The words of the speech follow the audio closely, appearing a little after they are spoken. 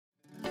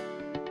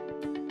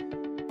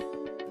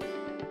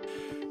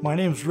My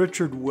name is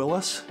Richard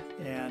Willis,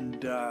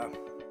 and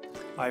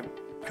I've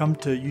come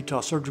to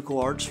Utah Surgical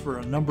Arts for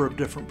a number of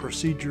different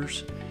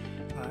procedures,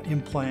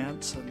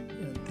 implants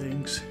and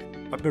things.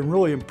 I've been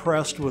really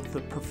impressed with the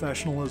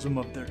professionalism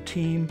of their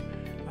team,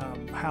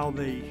 how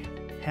they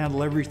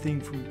handle everything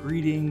from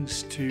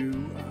greetings to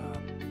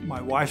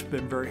my wife's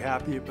been very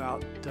happy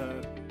about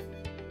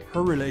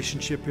her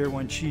relationship here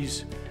when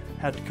she's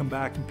had to come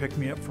back and pick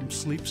me up from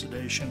sleep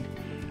sedation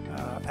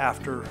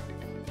after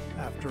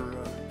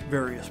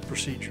various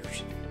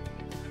procedures.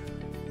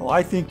 Well,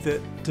 I think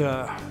that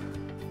a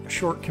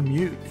short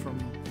commute from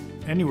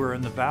anywhere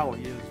in the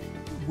valley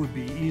would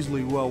be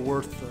easily well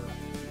worth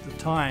the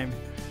time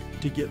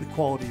to get the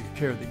quality of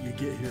care that you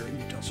get here at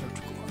Utah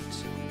Surgical.